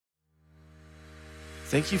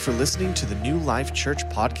Thank you for listening to the New Life Church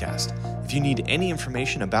podcast. If you need any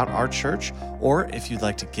information about our church, or if you'd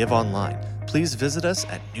like to give online, please visit us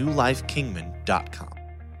at newlifekingman.com.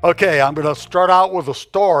 Okay, I'm going to start out with a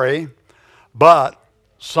story, but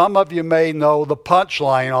some of you may know the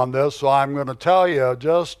punchline on this, so I'm going to tell you,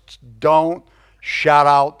 just don't shout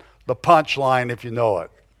out the punchline if you know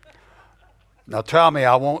it. Now tell me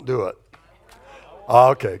I won't do it.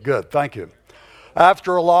 Okay, good, thank you.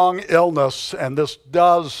 After a long illness, and this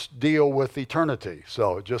does deal with eternity,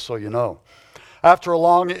 so just so you know. After a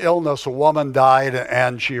long illness, a woman died,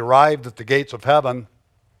 and she arrived at the gates of heaven.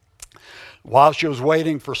 While she was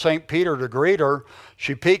waiting for St. Peter to greet her,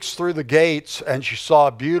 she peeks through the gates, and she saw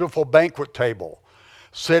a beautiful banquet table.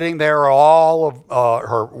 Sitting there, all of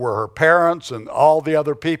her parents and all the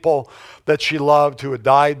other people that she loved who had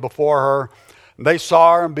died before her. And they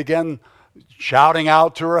saw her and began shouting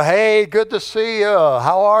out to her, "Hey, good to see you.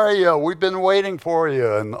 How are you? We've been waiting for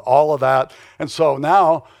you," and all of that. And so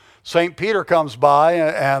now St. Peter comes by,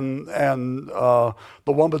 and the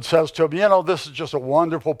woman says to him, "You know, this is just a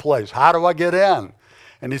wonderful place. How do I get in?"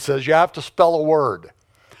 And he says, "You have to spell a word."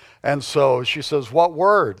 And so she says, "What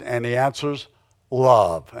word?" And he answers,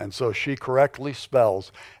 "Love." And so she correctly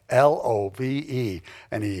spells Love,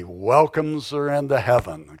 and he welcomes her into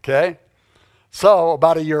heaven, okay? So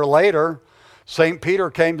about a year later, St. Peter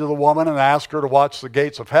came to the woman and asked her to watch the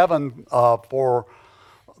gates of heaven for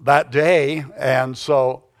that day. And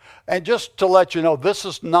just to let you know, this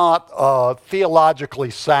is not theologically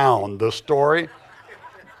sound, this story.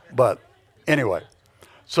 But anyway,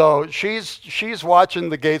 so she's watching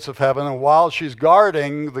the gates of heaven, and while she's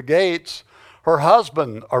guarding the gates, her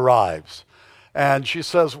husband arrives. And she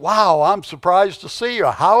says, "Wow, I'm surprised to see you.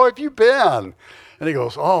 How have you been?" And he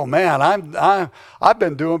goes, "Oh man, I've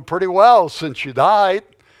been doing pretty well since you died."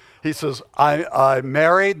 He says, I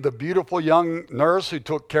married the beautiful young nurse who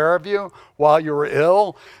took care of you while you were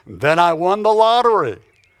ill. And then I won the lottery.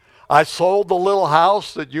 I sold the little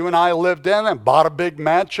house that you and I lived in and bought a big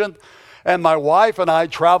mansion. And my wife and I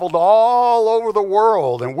traveled all over the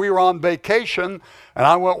world, and we were on vacation, and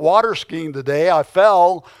I went water skiing today. I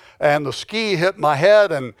fell, and the ski hit my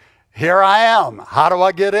head, and here I am. How do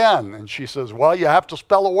I get in? And she says, "Well, you have to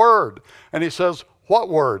spell a word." And he says, "What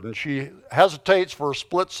word?" And she hesitates for a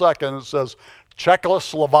split second and says,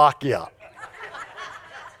 "Czechoslovakia."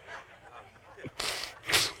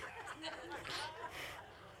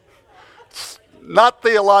 It's not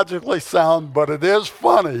theologically sound, but it is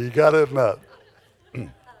funny, you got to admit.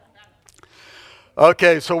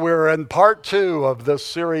 Okay, so we're in part 2 of this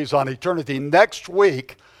series on eternity. Next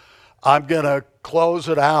week, I'm going to close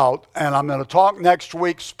it out, and I'm going to talk next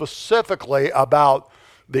week specifically about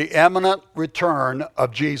the imminent return of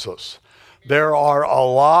Jesus. There are a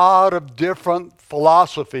lot of different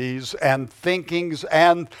philosophies and thinkings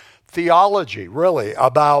and theology, really,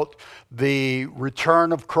 about the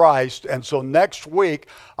return of Christ. And so next week,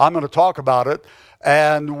 I'm going to talk about it,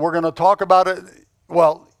 and we're going to talk about it,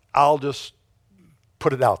 well, I'll just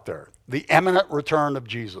put it out there. The imminent return of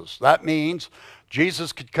Jesus. That means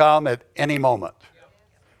Jesus could come at any moment.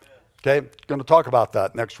 Okay, going to talk about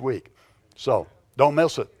that next week. So don't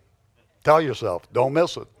miss it. Tell yourself, don't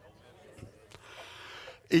miss it.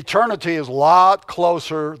 Eternity is a lot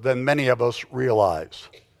closer than many of us realize.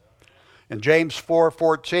 In James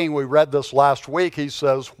 4:14, we read this last week. He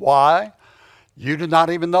says, "Why? You do not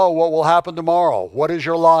even know what will happen tomorrow. What is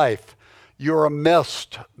your life? You're a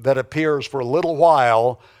mist that appears for a little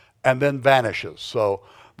while and then vanishes." So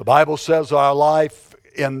the Bible says our life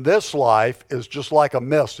in this life is just like a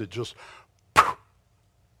mist. It just,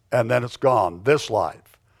 and then it's gone, this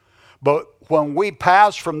life. But when we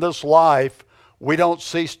pass from this life, we don't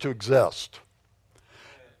cease to exist.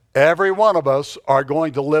 Every one of us are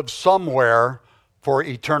going to live somewhere for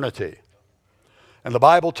eternity. And the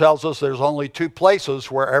Bible tells us there's only 2 places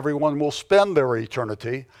where everyone will spend their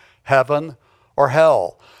eternity, heaven or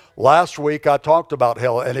hell. Last week I talked about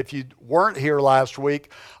hell, and if you weren't here last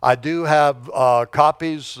week, I do have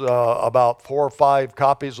copies, about 4 or 5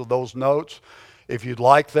 copies of those notes. If you'd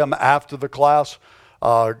like them after the class,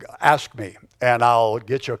 ask me, and I'll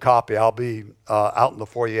get you a copy. I'll be out in the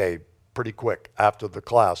foyer pretty quick after the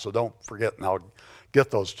class, so don't forget, and I'll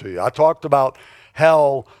get those to you. I talked about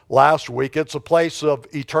hell last week. It's a place of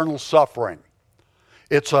eternal suffering.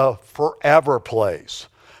 It's a forever place.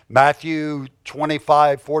 Matthew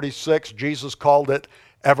 25:46, Jesus called it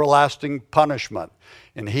everlasting punishment.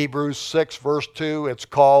 In Hebrews 6, verse 2, it's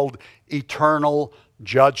called eternal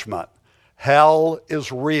judgment. Hell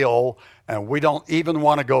is real, and we don't even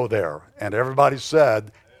want to go there. And everybody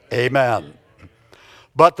said, Amen.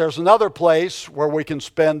 But there's another place where we can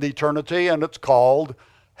spend eternity, and it's called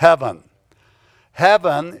heaven.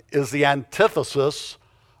 Heaven is the antithesis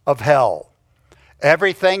of hell.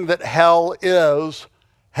 Everything that hell is,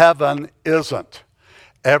 heaven isn't.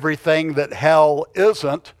 Everything that hell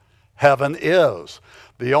isn't, heaven is.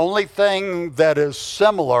 The only thing that is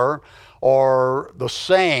similar or the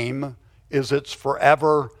same is its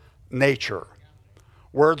forever nature.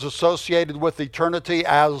 Words associated with eternity,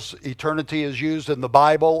 as eternity is used in the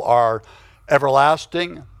Bible, are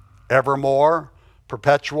everlasting, evermore,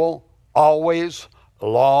 perpetual, always,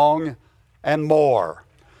 long, and more.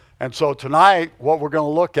 And so tonight, what we're going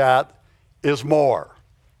to look at is more.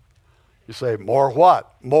 You say, more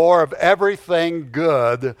what? More of everything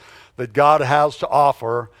good that God has to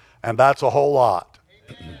offer, and that's a whole lot.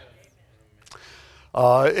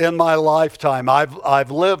 In my lifetime,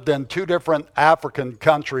 I've lived in 2 different African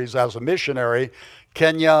countries as a missionary,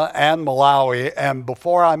 Kenya and Malawi, and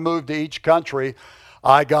before I moved to each country,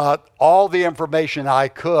 I got all the information I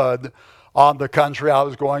could on the country I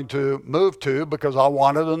was going to move to because I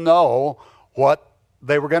wanted to know what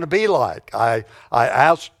they were going to be like. I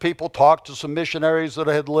asked people, talked to some missionaries that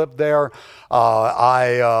had lived there.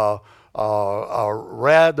 I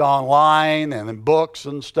read online and in books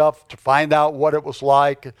and stuff to find out what it was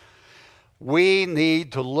like. We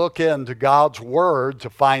need to look into God's Word to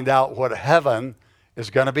find out what heaven is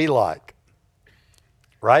going to be like.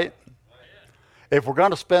 Right? If we're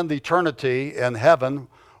going to spend eternity in heaven,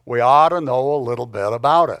 we ought to know a little bit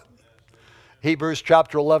about it. Hebrews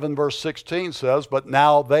chapter 11 verse 16 says, "But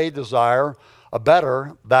now they desire a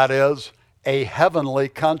better, that is, a heavenly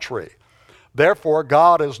country. Therefore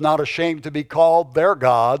God is not ashamed to be called their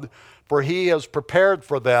God, for he has prepared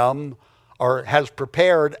for them, or has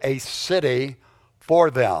prepared a city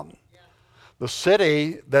for them." The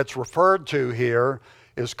city that's referred to here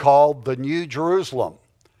is called the New Jerusalem,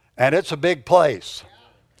 and it's a big place.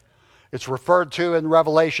 It's referred to in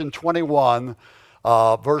Revelation 21,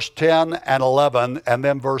 verse 10 and 11, and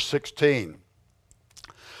then verse 16.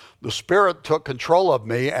 "The Spirit took control of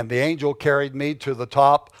me, and the angel carried me to the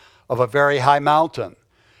top of a very high mountain.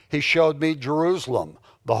 He showed me Jerusalem,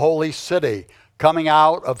 the holy city, coming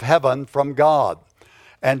out of heaven from God,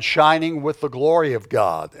 and shining with the glory of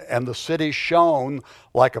God. And the city shone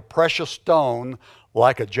like a precious stone,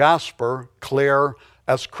 like a jasper, clear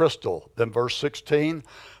as crystal." Then verse 16,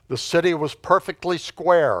 "The city was perfectly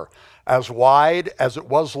square, as wide as it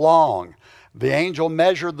was long. The angel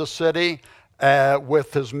measured the city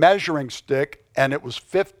with his measuring stick, and it was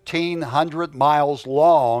 1,500 miles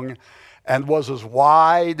long and was as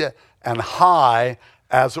wide and high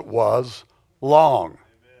as it was long."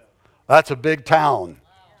 That's a big town.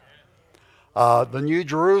 The New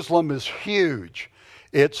Jerusalem is huge.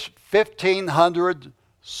 It's 1,500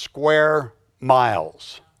 square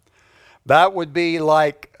miles. That would be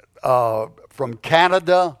like from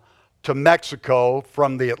Canada to Mexico,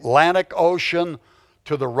 from the Atlantic Ocean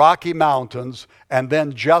to the Rocky Mountains, and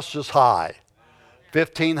then just as high,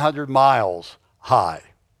 1,500 miles high.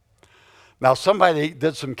 Now, somebody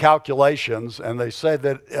did some calculations, and they said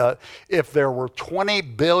that if there were 20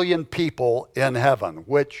 billion people in heaven,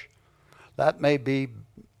 which that may be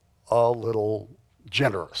a little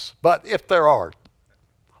generous, but if there are,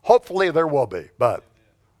 hopefully there will be, but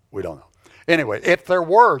we don't know. Anyway, if there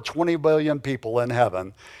were 20 billion people in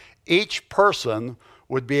heaven, each person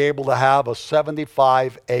would be able to have a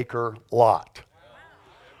 75-acre lot.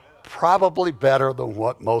 Probably better than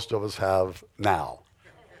what most of us have now.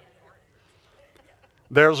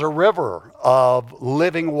 There's a river of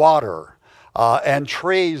living water and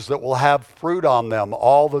trees that will have fruit on them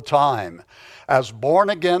all the time. As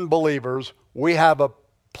born-again believers, we have a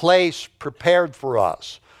place prepared for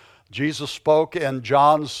us. Jesus spoke in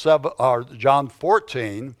John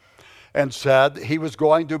 14 and said he was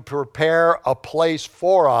going to prepare a place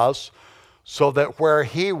for us so that where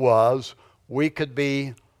he was, we could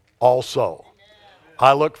be also.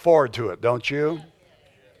 I look forward to it, don't you?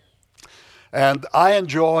 And I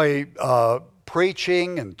enjoy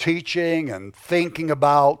preaching and teaching and thinking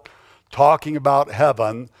about, talking about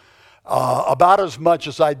heaven about as much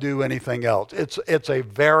as I do anything else. It's a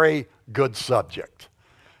very good subject.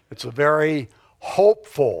 It's a very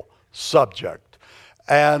hopeful subject.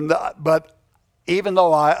 But even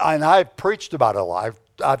though I've preached about it a lot,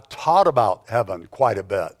 I've taught about heaven quite a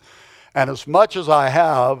bit. And as much as I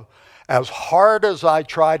have, as hard as I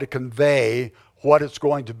try to convey what it's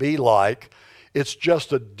going to be like, it's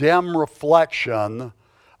just a dim reflection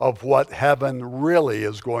of what heaven really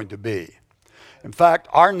is going to be. In fact,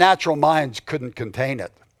 our natural minds couldn't contain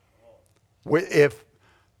it. If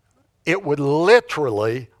it would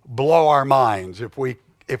literally blow our minds if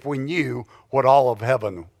we knew what all of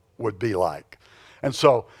heaven would be like. And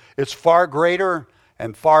so it's far greater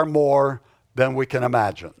and far more than we can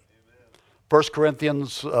imagine. 1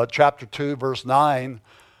 Corinthians chapter 2, verse 9,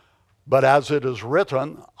 but as it is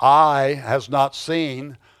written, eye has not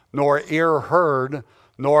seen, nor ear heard,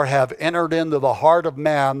 nor have entered into the heart of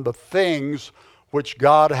man the things which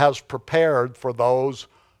God has prepared for those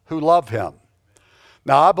who love him.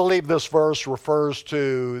 Now, I believe this verse refers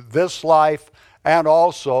to this life and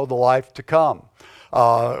also the life to come.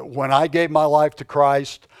 When I gave my life to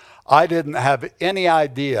Christ, I didn't have any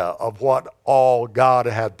idea of what all God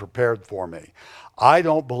had prepared for me. I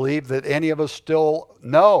don't believe that any of us still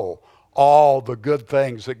know all the good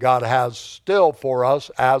things that God has still for us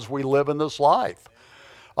as we live in this life.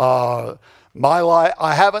 My life,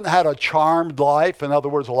 I haven't had a charmed life, in other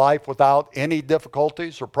words, a life without any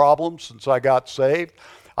difficulties or problems since I got saved.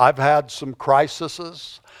 I've had some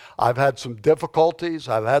crises. I've had some difficulties.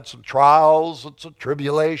 I've had some trials and some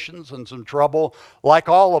tribulations and some trouble, like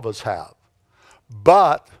all of us have.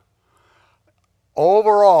 But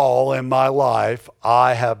overall in my life,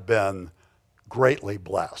 I have been greatly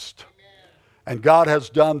blessed. And God has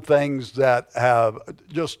done things that have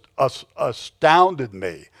just astounded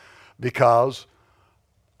me, because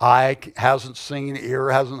eye hasn't seen, ear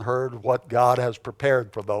hasn't heard what God has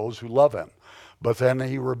prepared for those who love him. But then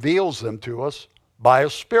he reveals them to us by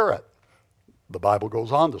his Spirit. The Bible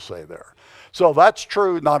goes on to say there. So that's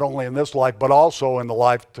true not only in this life, but also in the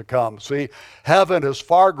life to come. See, heaven is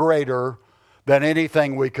far greater than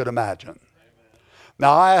anything we could imagine.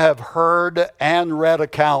 Now, I have heard and read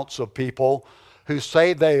accounts of people who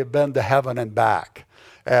say they have been to heaven and back.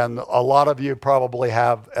 And a lot of you probably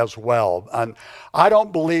have as well. And I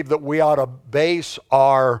don't believe that we ought to base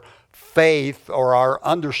our faith or our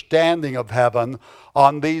understanding of heaven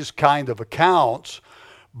on these kind of accounts.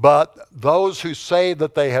 But those who say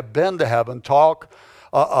that they have been to heaven talk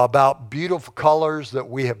about beautiful colors that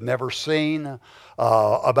we have never seen,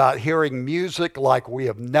 about hearing music like we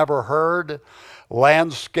have never heard,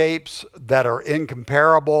 landscapes that are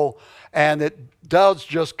incomparable, and it does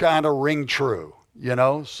just kind of ring true. You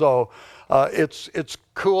know, so it's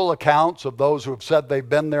cool accounts of those who have said they've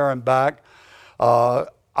been there and back. I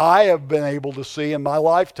have been able to see in my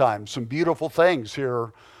lifetime some beautiful things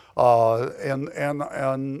here in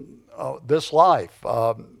this life.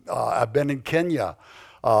 I've been in Kenya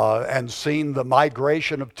and seen the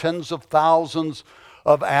migration of tens of thousands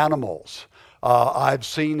of animals. I've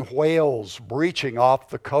seen whales breaching off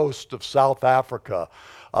the coast of South Africa.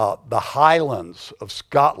 The highlands of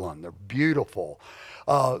Scotland, they're beautiful.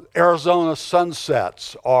 Arizona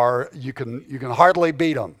sunsets are, you can hardly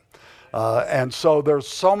beat them. And so there's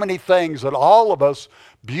so many things that all of us,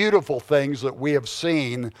 beautiful things that we have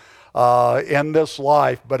seen in this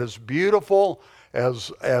life, but as beautiful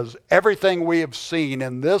as everything we have seen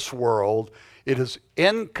in this world, it is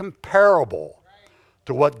incomparable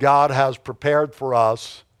to what God has prepared for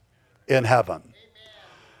us in heaven.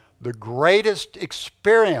 The greatest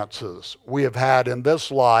experiences we have had in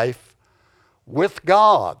this life with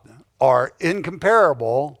God are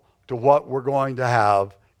incomparable to what we're going to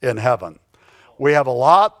have in heaven. We have a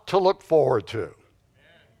lot to look forward to.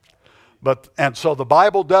 And so the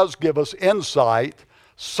Bible does give us insight,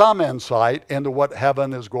 some insight into what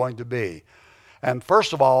heaven is going to be. And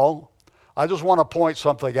first of all, I just want to point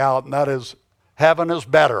something out, and that is heaven is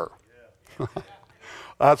better.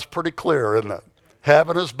 That's pretty clear, isn't it?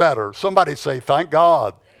 Heaven is better. Somebody say, thank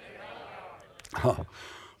God.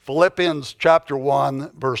 Philippians chapter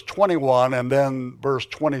 1, verse 21, and then verse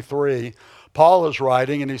 23, Paul is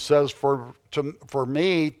writing, and he says, for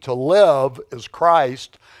me to live is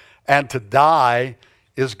Christ, and to die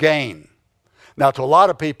is gain. Now, to a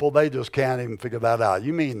lot of people, they just can't even figure that out.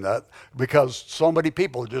 You mean that? Because so many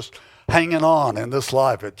people are just hanging on in this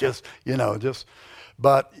life. It just,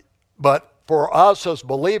 but for us as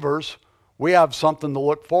believers, we have something to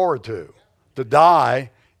look forward to. To die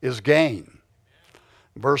is gain.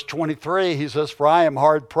 Verse 23, he says, for I am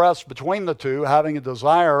hard pressed between the two, having a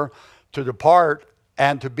desire to depart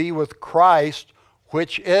and to be with Christ,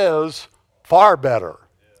 which is far better.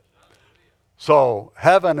 So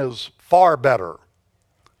heaven is far better.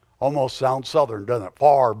 Almost sounds southern, doesn't it?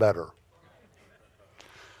 Far better.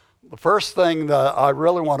 The first thing that I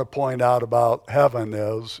really want to point out about heaven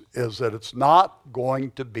is that it's not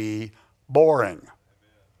going to be boring.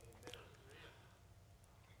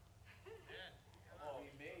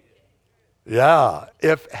 Yeah,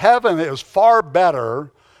 if heaven is far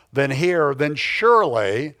better than here, then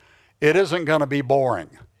surely it isn't going to be boring.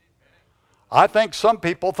 I think some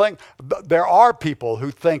people think, there are people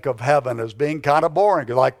who think of heaven as being kind of boring,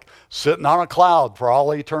 like sitting on a cloud for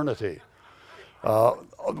all eternity.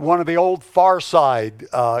 One of the old Far Side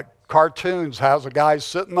cartoons has a guy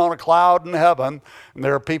sitting on a cloud in heaven, and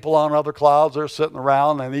there are people on other clouds that are sitting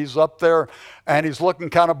around, and he's up there, and he's looking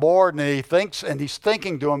kind of bored, and he's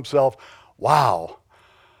thinking to himself, wow,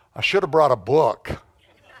 I should have brought a book.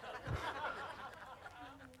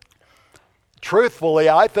 Truthfully,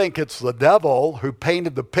 I think it's the devil who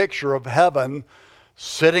painted the picture of heaven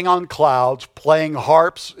sitting on clouds, playing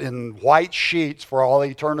harps in white sheets for all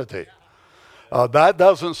eternity. That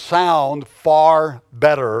doesn't sound far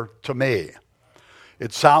better to me.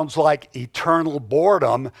 It sounds like eternal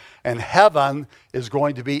boredom, and heaven is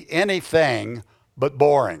going to be anything but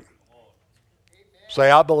boring.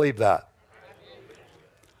 Say, I believe that.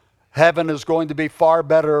 Heaven is going to be far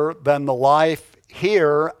better than the life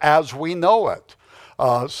here as we know it.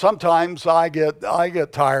 Sometimes I get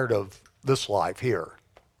tired of this life here,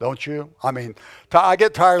 don't you? I mean, I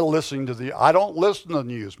get tired of listening to I don't listen to the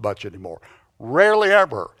news much anymore. Rarely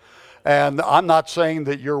ever. And I'm not saying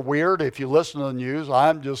that you're weird if you listen to the news.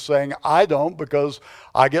 I'm just saying I don't, because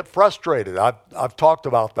I get frustrated. I've talked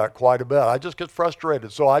about that quite a bit. I just get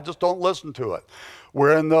frustrated, so I just don't listen to it.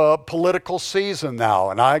 We're in the political season now,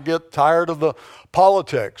 and I get tired of the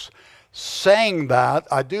politics. Saying that,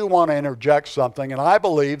 I do want to interject something, and I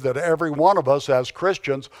believe that every one of us as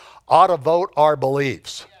Christians ought to vote our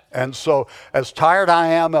beliefs. And so, as tired I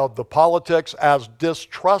am of the politics, as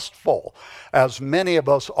distrustful as many of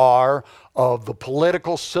us are of the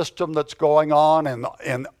political system that's going on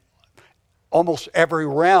in almost every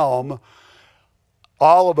realm,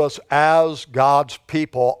 all of us as God's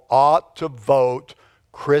people ought to vote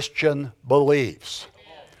Christian beliefs.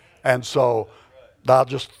 And so,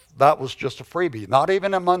 that was just a freebie, not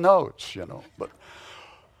even in my notes,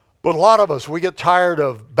 But a lot of us, we get tired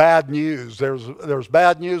of bad news. There's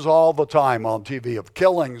bad news all the time on TV of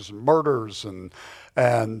killings, murders, and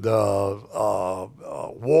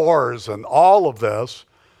wars, and all of this.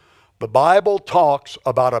 The Bible talks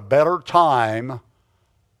about a better time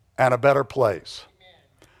and a better place.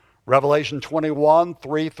 Revelation 21,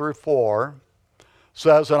 3-4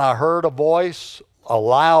 says, "And I heard a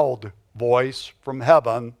loud voice from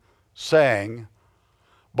heaven, saying,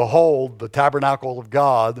 Behold, the tabernacle of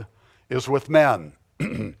God is with men,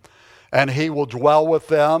 and he will dwell with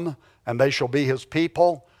them, and they shall be his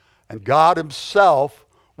people, and God himself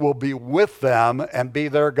will be with them and be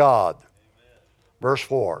their God." Amen. Verse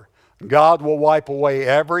 4, "God will wipe away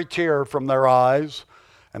every tear from their eyes,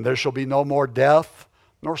 and there shall be no more death,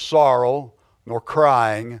 nor sorrow, nor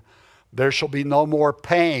crying. There shall be no more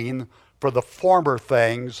pain, for the former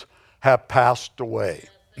things have passed away."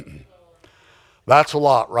 That's a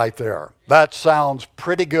lot right there. That sounds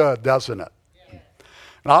pretty good, doesn't it?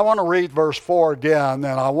 And I want to read verse 4 again,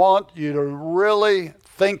 and I want you to really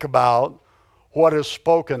think about what is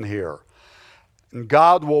spoken here. "And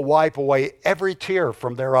God will wipe away every tear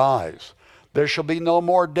from their eyes. There shall be no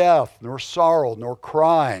more death, nor sorrow, nor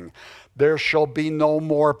crying. There shall be no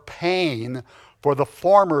more pain, for the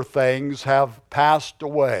former things have passed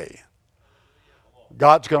away."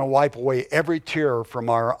 God's going to wipe away every tear from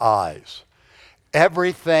our eyes.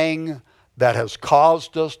 Everything that has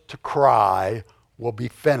caused us to cry will be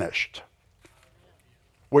finished.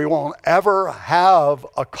 We won't ever have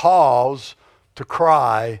a cause to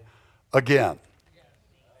cry again.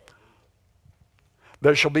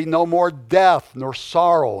 There shall be no more death, nor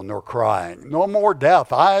sorrow, nor crying. No more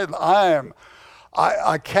death. I've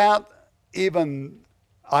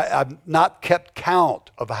not kept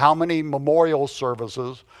count of how many memorial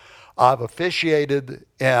services I've officiated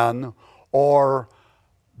in or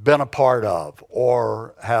been a part of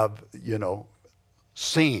or have,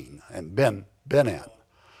 seen and been in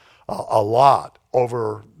a lot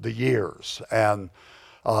over the years. And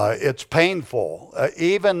it's painful.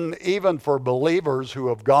 Even for believers who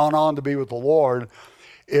have gone on to be with the Lord,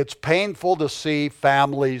 it's painful to see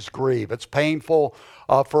families grieve. It's painful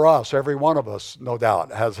for us. Every one of us, no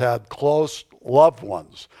doubt, has had close loved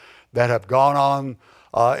ones that have gone on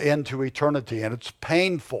into eternity, and it's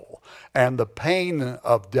painful. And the pain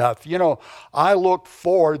of death. I look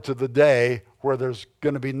forward to the day where there's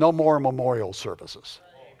going to be no more memorial services.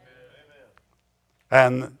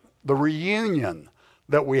 Amen. And the reunion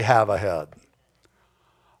that we have ahead.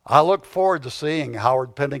 I look forward to seeing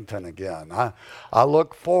Howard Pennington again. I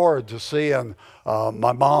look forward to seeing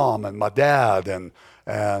my mom and my dad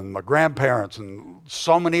and my grandparents and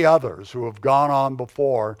so many others who have gone on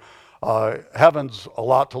before. Heaven's a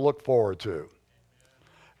lot to look forward to.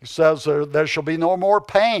 He says there shall be no more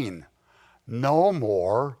pain. No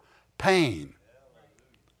more pain.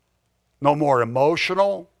 No more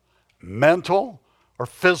emotional, mental, or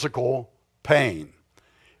physical pain.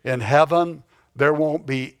 In heaven, there won't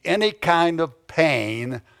be any kind of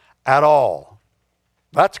pain at all.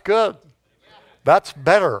 That's good. That's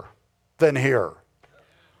better than here.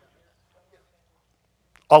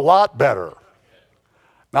 A lot better.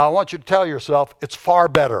 Now I want you to tell yourself it's far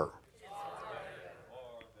better.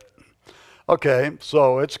 Okay,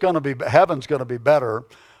 so it's going to be, heaven's going to be better.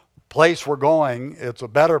 Place we're going, it's a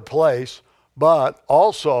better place, but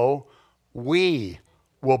also we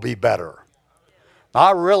will be better. Now,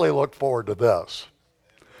 I really look forward to this.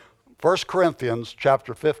 1 Corinthians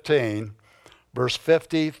chapter 15, verse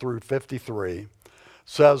 50 through 53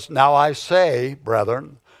 says, "Now I say,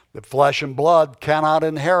 brethren, that flesh and blood cannot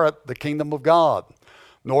inherit the kingdom of God,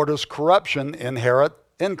 nor does corruption inherit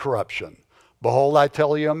incorruption. Behold, I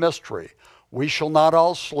tell you a mystery. We shall not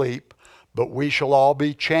all sleep, but we shall all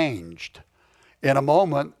be changed. In a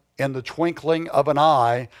moment, in the twinkling of an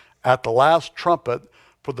eye, at the last trumpet,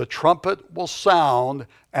 for the trumpet will sound,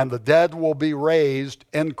 and the dead will be raised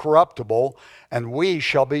incorruptible, and we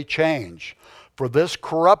shall be changed. For this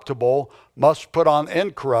corruptible must put on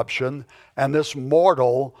incorruption, and this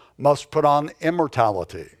mortal must put on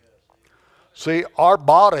immortality." See, our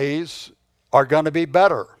bodies are going to be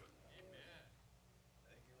better.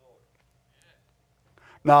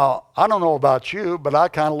 Now, I don't know about you, but I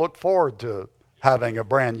kind of look forward to having a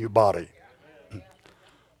brand new body.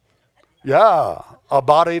 Yeah, a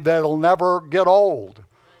body that'll never get old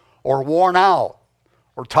or worn out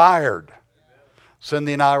or tired.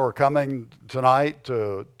 Cindy and I were coming tonight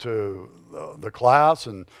to the class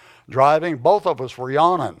and driving. Both of us were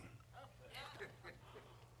yawning.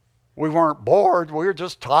 We weren't bored. We were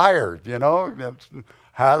just tired, you know.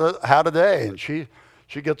 Had a day. And she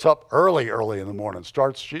gets up early in the morning.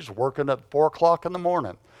 She's working at 4 o'clock in the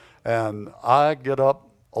morning. And I get up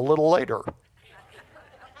a little later.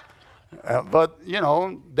 But, you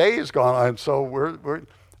know, days gone. And so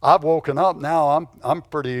I've woken up now. I'm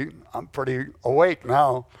pretty awake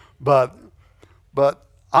now. But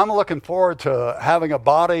I'm looking forward to having a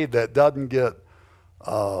body that doesn't get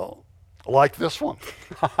like this one.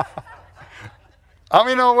 I mean,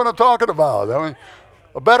 you know what I'm talking about. I mean,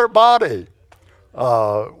 a better body.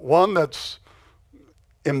 One that's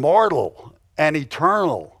immortal and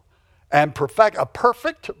eternal and a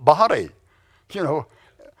perfect body. You know,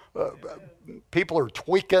 people are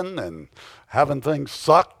tweaking and having things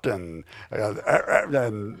sucked and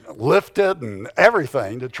lifted and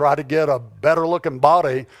everything to try to get a better looking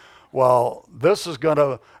body. Well,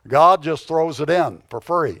 God just throws it in for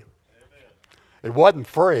free. Amen. It wasn't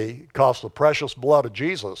free. It cost the precious blood of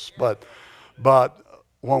Jesus. But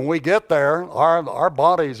when we get there, our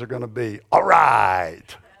bodies are going to be all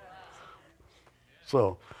right.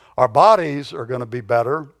 So our bodies are going to be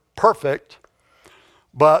better, perfect.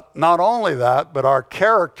 But not only that, but our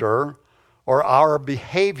character or our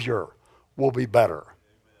behavior will be better.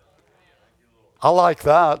 I like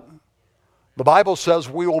that. The Bible says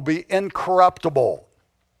we will be incorruptible.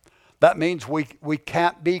 That means we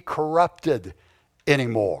can't be corrupted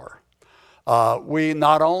anymore. We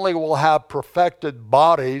not only will have perfected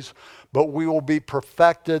bodies, but we will be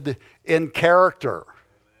perfected in character.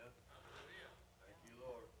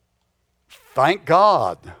 Thank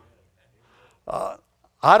God.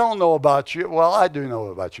 I don't know about you. Well, I do know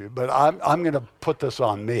about you, but I'm going to put this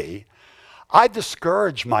on me. I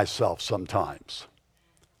discourage myself sometimes.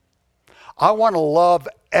 I want to love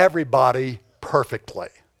everybody perfectly.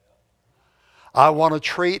 I want to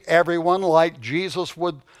treat everyone like Jesus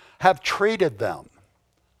would have treated them.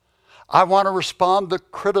 I want to respond to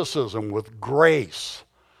criticism with grace,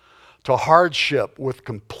 to hardship with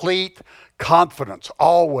complete confidence,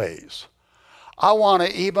 always. I want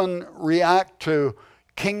to even react to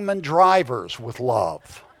Kingman drivers with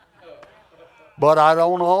love. But I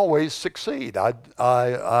don't always succeed. I'm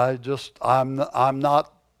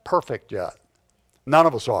not perfect yet. None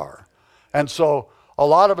of us are. And so a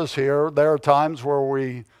lot of us here, there are times where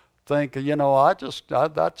we think, you know, I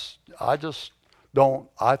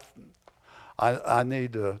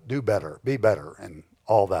need to do better, be better, and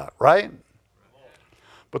all that, right?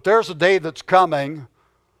 But there's a day that's coming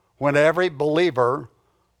when every believer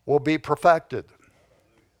will be perfected.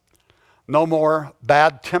 No more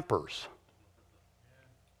bad tempers.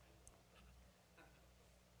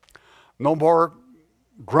 No more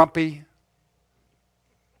grumpy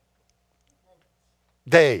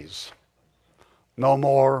days. No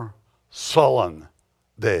more sullen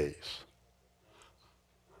days.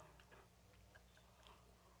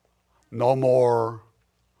 No more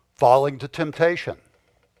falling to temptation.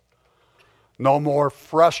 No more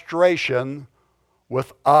frustration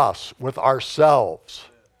with us, with ourselves.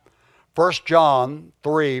 1 John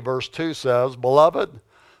 3 verse 2 says, Beloved,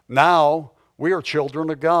 now we are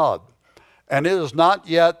children of God, and it has not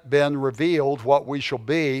yet been revealed what we shall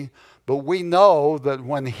be, but we know that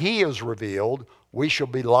when he is revealed, we shall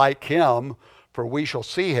be like him, for we shall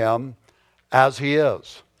see him as he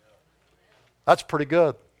is. That's pretty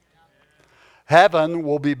good. Heaven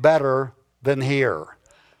will be better than here,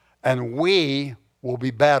 and we will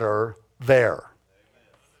be better there.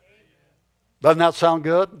 Doesn't that sound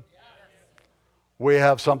good? We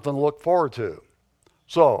have something to look forward to.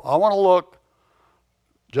 So I want to look,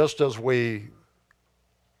 just as we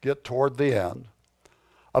get toward the end,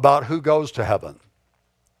 about who goes to heaven.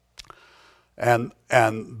 And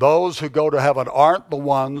those who go to heaven aren't the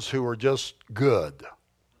ones who are just good.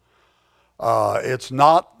 It's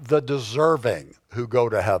not the deserving who go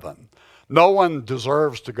to heaven. No one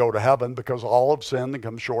deserves to go to heaven because all have sinned and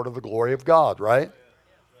come short of the glory of God, right?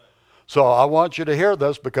 So I want you to hear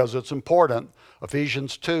this because it's important.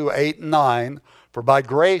 Ephesians 2, 8 and 9, for by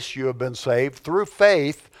grace you have been saved through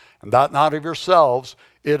faith, and that not of yourselves.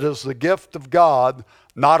 It is the gift of God,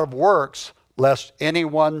 not of works, lest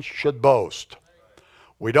anyone should boast.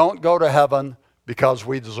 We don't go to heaven because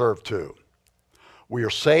we deserve to. We are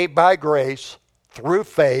saved by grace through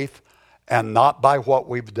faith and not by what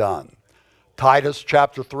we've done. Titus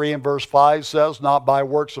chapter 3 and verse 5 says, not by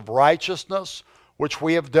works of righteousness, which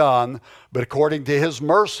we have done, but according to his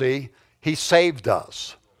mercy, he saved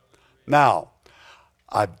us. Now,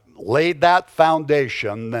 I've laid that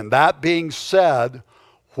foundation, and that being said,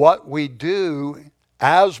 what we do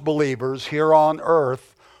as believers here on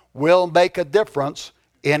earth will make a difference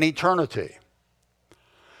in eternity.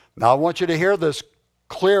 Now, I want you to hear this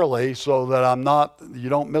clearly so that you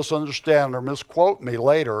don't misunderstand or misquote me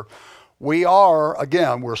later.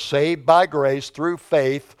 We're saved by grace through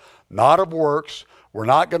faith, not of works. We're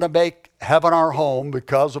not going to make heaven our home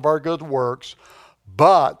because of our good works,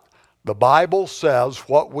 but the Bible says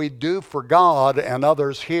what we do for God and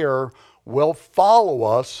others here will follow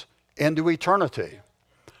us into eternity.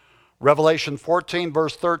 Revelation 14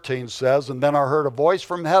 verse 13 says, and then I heard a voice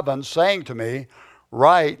from heaven saying to me,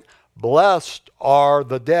 write, blessed are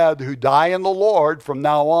the dead who die in the Lord from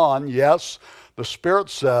now on. Yes, the Spirit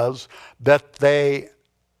says that they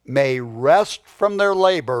may rest from their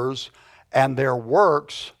labors and their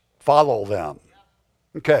works follow them.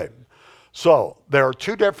 Okay, so there are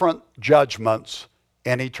two different judgments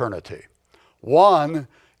in eternity. One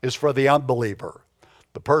is for the unbeliever,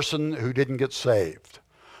 the person who didn't get saved.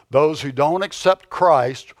 Those who don't accept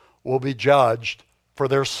Christ will be judged for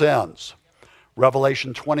their sins.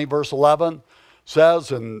 Revelation 20 verse 11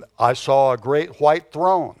 says, and I saw a great white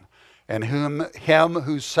throne, and him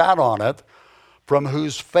who sat on it, from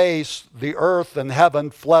whose face the earth and heaven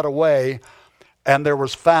fled away, and there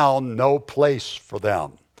was found no place for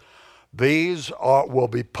them. These will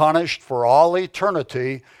be punished for all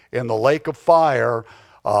eternity in the lake of fire.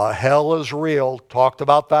 Hell is real. Talked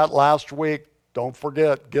about that last week. Don't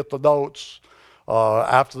forget, get the notes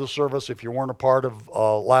after the service if you weren't a part of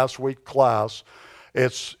last week's class.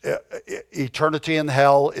 Eternity in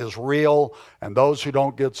hell is real, and those who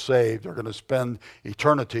don't get saved are going to spend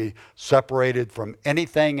eternity separated from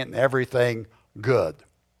anything and everything good.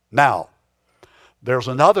 Now, there's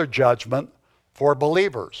another judgment for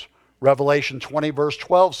believers. Revelation 20 verse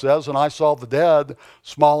 12 says, and I saw the dead,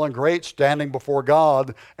 small and great, standing before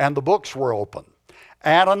God, and the books were open.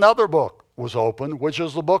 And another book was opened, which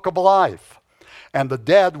is the book of life. And the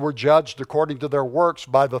dead were judged according to their works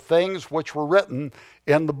by the things which were written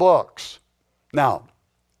in the books. Now,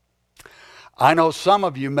 I know some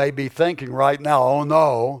of you may be thinking right now, oh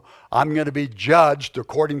no, I'm going to be judged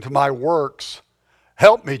according to my works.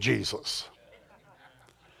 Help me, Jesus.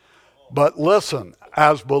 But listen,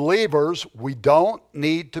 as believers, we don't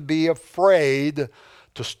need to be afraid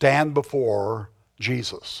to stand before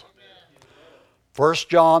Jesus. 1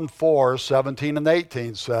 John 4, 17 and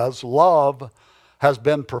 18 says, love has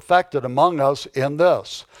been perfected among us in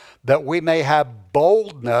this, that we may have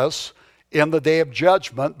boldness in the day of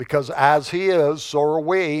judgment, because as he is, so are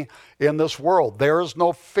we in this world. There is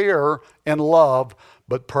no fear in love,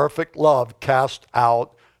 but perfect love casts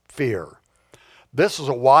out fear. This is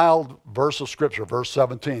a wild verse of Scripture, verse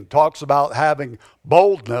 17. Talks about having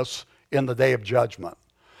boldness in the day of judgment.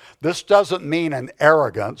 This doesn't mean an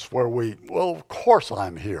arrogance where well, of course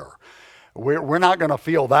I'm here. We're not going to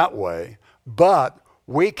feel that way, but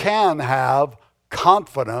we can have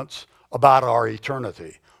confidence about our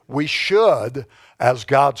eternity. We should, as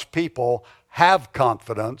God's people, have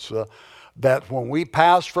confidence. that when we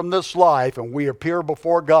pass from this life and we appear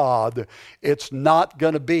before God, it's not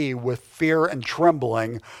going to be with fear and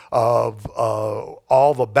trembling of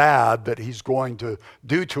all the bad that he's going to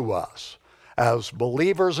do to us. As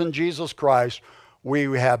believers in Jesus Christ, we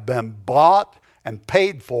have been bought and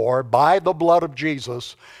paid for by the blood of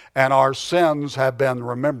Jesus, and our sins have been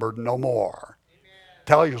remembered no more. Amen.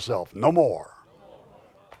 Tell yourself, no more.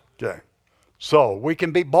 Okay. So we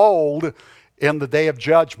can be bold in the day of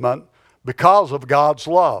judgment because of God's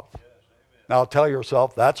love. Now tell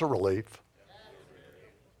yourself, that's a relief.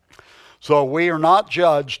 So we are not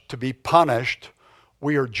judged to be punished.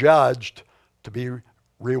 We are judged to be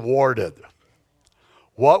rewarded.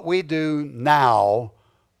 What we do now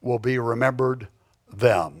will be remembered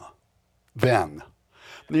then.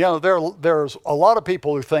 You know, there's a lot of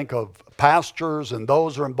people who think of pastors and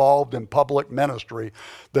those who are involved in public ministry,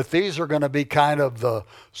 that these are going to be kind of the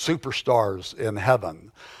superstars in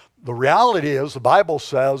heaven. The reality is, the Bible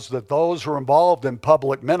says that those who are involved in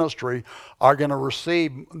public ministry are going to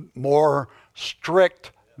receive more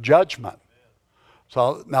strict judgment.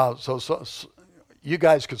 So now, so you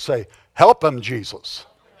guys could say, help him, Jesus.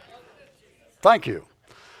 Thank you.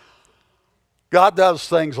 God does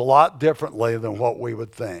things a lot differently than what we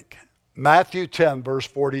would think. Matthew 10, verse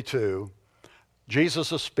 42,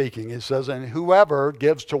 Jesus is speaking. He says, and whoever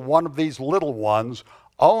gives to one of these little ones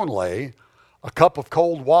only a cup of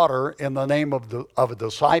cold water in the name of a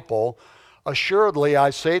disciple, assuredly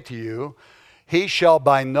I say to you, he shall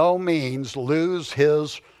by no means lose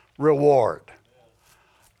his reward.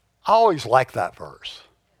 I always like that verse.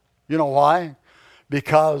 You know why?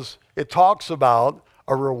 Because it talks about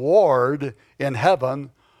a reward in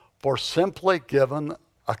heaven for simply giving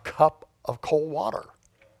a cup of cold water.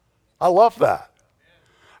 I love that.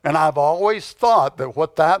 And I've always thought that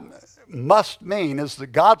what that must mean is that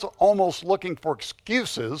God's almost looking for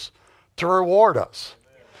excuses to reward us.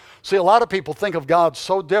 See, a lot of people think of God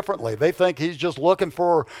so differently. They think he's just looking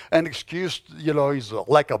for an excuse, you know, he's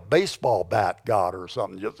like a baseball bat God or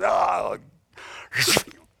something. Just,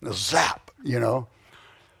 zap, you know.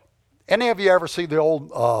 Any of you ever see the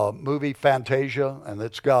old movie Fantasia? And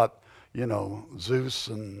it's got, you know, Zeus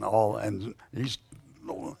and all, and he's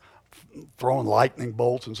throwing lightning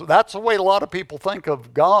bolts. And so that's the way a lot of people think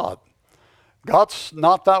of God. God's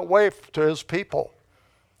not that way to his people.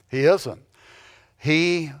 He isn't.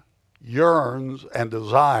 He yearns and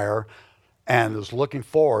desires and is looking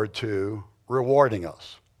forward to rewarding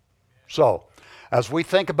us. So, as we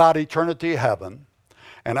think about eternity in heaven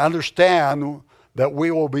and understand that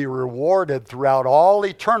we will be rewarded throughout all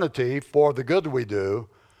eternity for the good we do,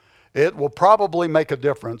 it will probably make a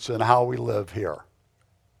difference in how we live here.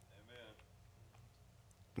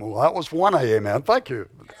 Amen. Well, that was one amen. Thank you,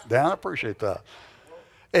 Dan. I appreciate that.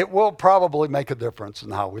 It will probably make a difference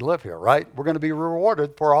in how we live here, right? We're going to be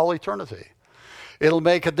rewarded for all eternity. It'll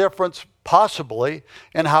make a difference possibly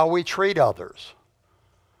in how we treat others,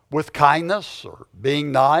 with kindness or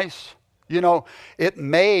being nice. You know, it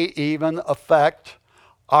may even affect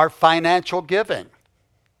our financial giving.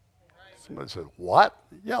 Somebody said, what?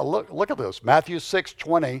 Yeah, look at this. Matthew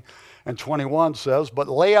 6:20 and 21 says, but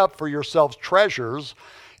lay up for yourselves treasures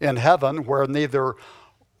in heaven where neither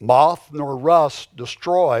moth nor rust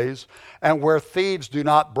destroys, and where thieves do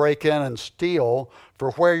not break in and steal, for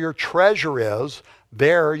where your treasure is,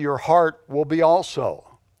 there your heart will be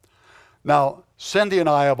also. Now, Cindy and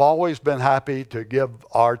I have always been happy to give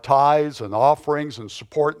our tithes and offerings and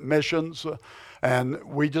support missions, and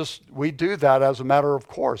we do that as a matter of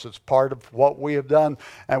course. It's part of what we have done,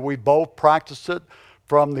 and we both practiced it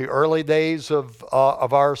from the early days of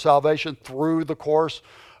our salvation through the course.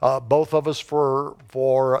 Both of us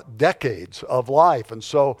for decades of life. And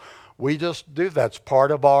so we just do that. It's part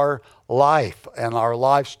of our life and our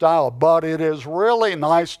lifestyle. But it is really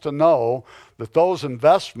nice to know that those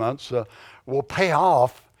investments will pay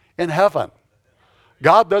off in heaven.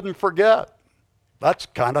 God doesn't forget. That's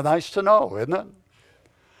kind of nice to know, isn't it?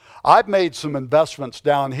 I've made some investments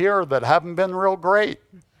down here that haven't been real great.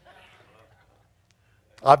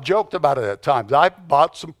 I've joked about it at times. I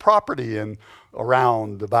bought some property in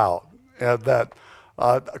around about that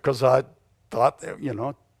because I thought, you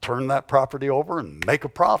know, turn that property over and make a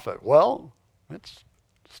profit. Well, it's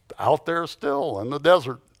out there still in the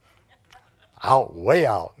desert, way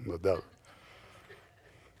out in the desert.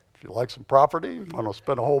 If you like some property, want to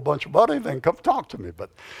spend a whole bunch of money, then come talk to me.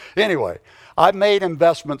 But anyway, I've made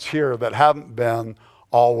investments here that haven't been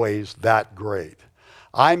always that great.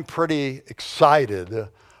 I'm pretty excited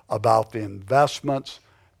about the investments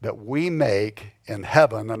that we make in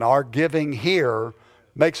heaven, and our giving here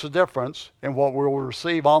makes a difference in what we will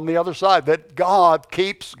receive on the other side. That God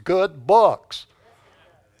keeps good books.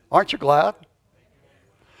 Aren't you glad?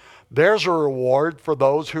 There's a reward for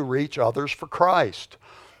those who reach others for Christ.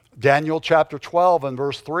 Daniel chapter 12 and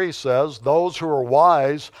verse 3 says, "Those who are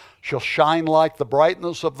wise shall shine like the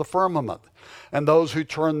brightness of the firmament, and those who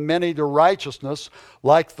turn many to righteousness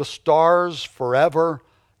like the stars forever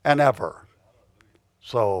and ever."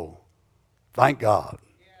 So, thank God.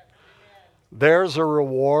 There's a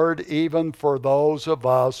reward even for those of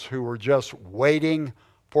us who are just waiting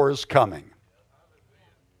for his coming.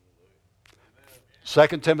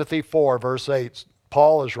 2 Timothy 4, verse 8,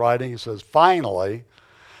 Paul is writing, he says, "Finally,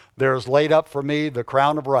 there is laid up for me the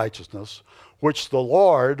crown of righteousness, which the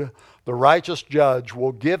Lord, the righteous judge,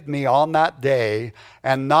 will give me on that day,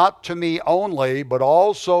 and not to me only, but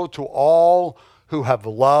also to all who have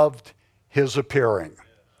loved his appearing."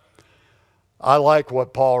 I like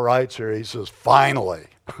what Paul writes here. He says, "Finally."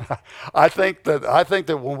 I think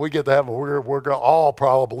that when we get to heaven, we're going to all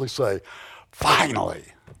probably say, "Finally."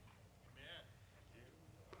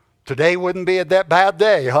 Today wouldn't be a bad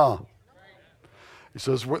day, huh? He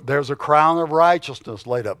says, "There's a crown of righteousness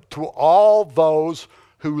laid up to all those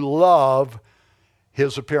who love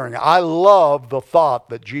his appearing." I love the thought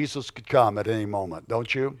that Jesus could come at any moment,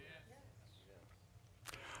 don't you?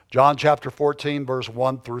 John chapter 14, verse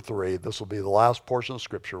 1 through 3. This will be the last portion of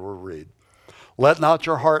Scripture we'll read. "Let not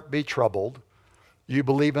your heart be troubled. You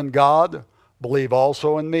believe in God, believe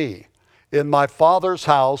also in me. In my Father's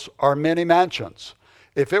house are many mansions.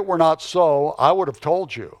 If it were not so, I would have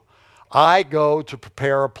told you. I go to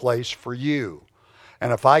prepare a place for you.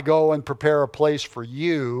 And if I go and prepare a place for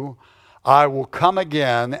you, I will come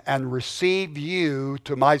again and receive you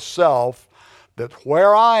to myself, that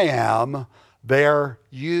where I am, there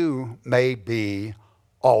you may be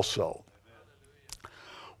also."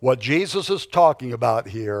 What Jesus is talking about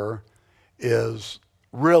here is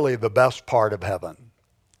really the best part of heaven.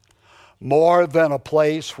 More than a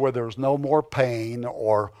place where there's no more pain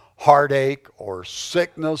or heartache or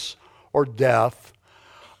sickness or death.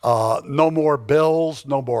 No more bills,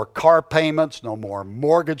 no more car payments, no more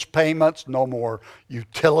mortgage payments, no more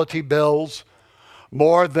utility bills.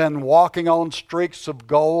 More than walking on streaks of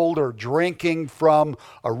gold or drinking from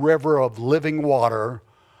a river of living water,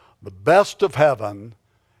 the best of heaven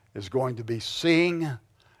is going to be seeing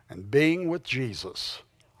and being with Jesus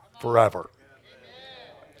forever.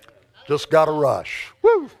 Just got to rush.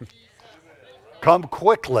 Woo! Come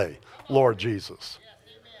quickly, Lord Jesus.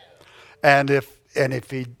 And if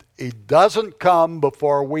he doesn't come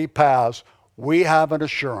before we pass, we have an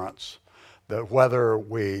assurance that whether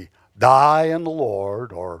we die in the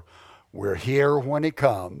Lord or we're here when he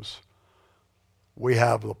comes, we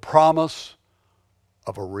have the promise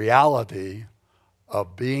of a reality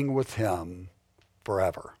of being with him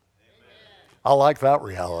forever. I like that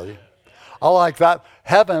reality. I like that.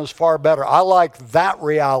 Heaven is far better. I like that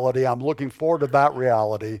reality. I'm looking forward to that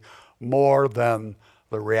reality more than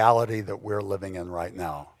the reality that we're living in right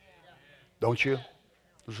now. Don't you?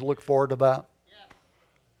 Just look forward to that?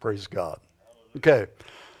 Praise God. Okay.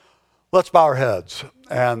 Let's bow our heads.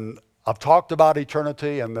 And I've talked about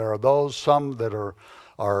eternity, and there are some that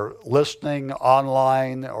are listening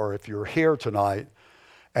online, or if you're here tonight,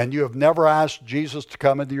 and you have never asked Jesus to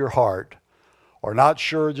come into your heart, or not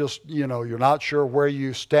sure, you're not sure where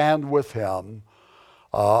you stand with him,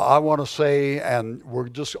 I want to say, and we're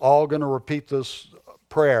just all going to repeat this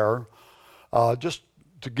prayer, just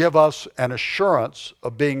to give us an assurance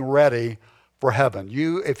of being ready for heaven.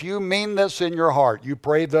 If you mean this in your heart, you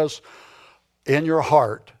pray this in your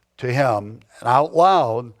heart to him and out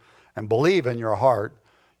loud and believe in your heart,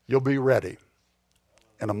 you'll be ready.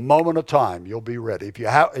 In a moment of time, you'll be ready.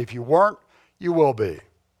 If you weren't, you will be.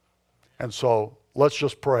 And so let's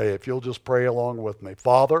just pray. If you'll just pray along with me.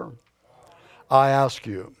 Father, I ask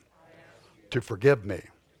you to forgive me.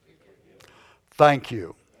 Thank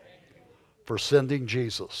you for sending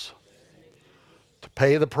Jesus to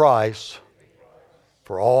pay the price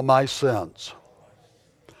for all my sins.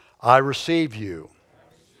 I receive you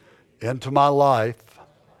into my life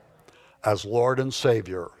as Lord and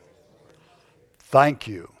Savior. Thank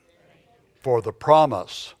you for the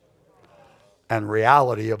promise and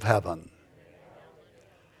reality of heaven,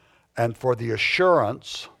 and for the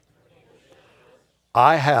assurance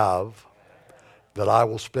I have that I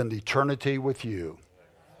will spend eternity with you.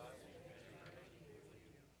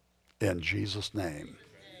 In Jesus' name,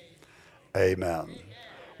 amen.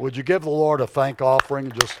 Would you give the Lord a thank offering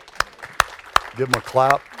and just give him a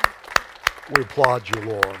clap? We applaud you,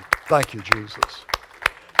 Lord. Thank you, Jesus.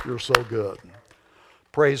 You're so good.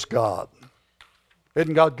 Praise God.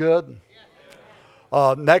 Isn't God good?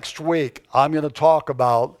 Next week, I'm going to talk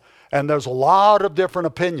about, and there's a lot of different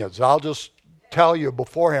opinions. I'll just tell you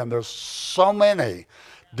beforehand, there's so many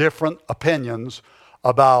different opinions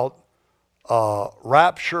about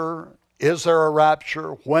rapture. Is there a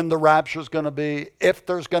rapture? When the rapture is going to be? If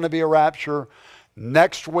there's going to be a rapture?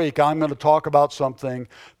 Next week, I'm going to talk about something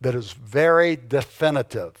that is very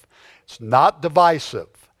definitive. It's not divisive.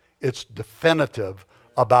 It's definitive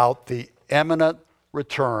about the imminent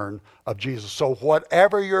return of Jesus. So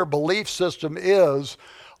whatever your belief system is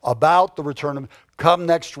about the return of, come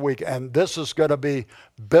next week, and this is going to be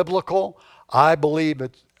biblical. I believe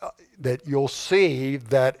that you'll see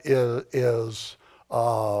that is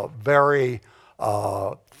very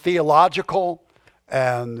theological,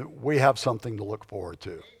 and we have something to look forward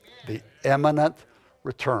to. The imminent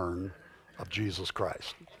return of Jesus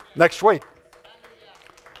Christ. Next week.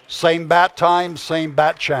 Same bat time, same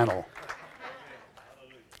bat channel.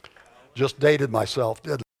 Just dated myself,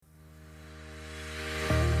 didn't I?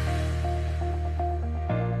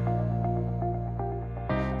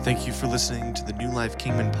 Thank you for listening to the New Life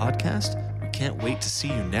Kingman podcast. We can't wait to see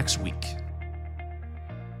you next week.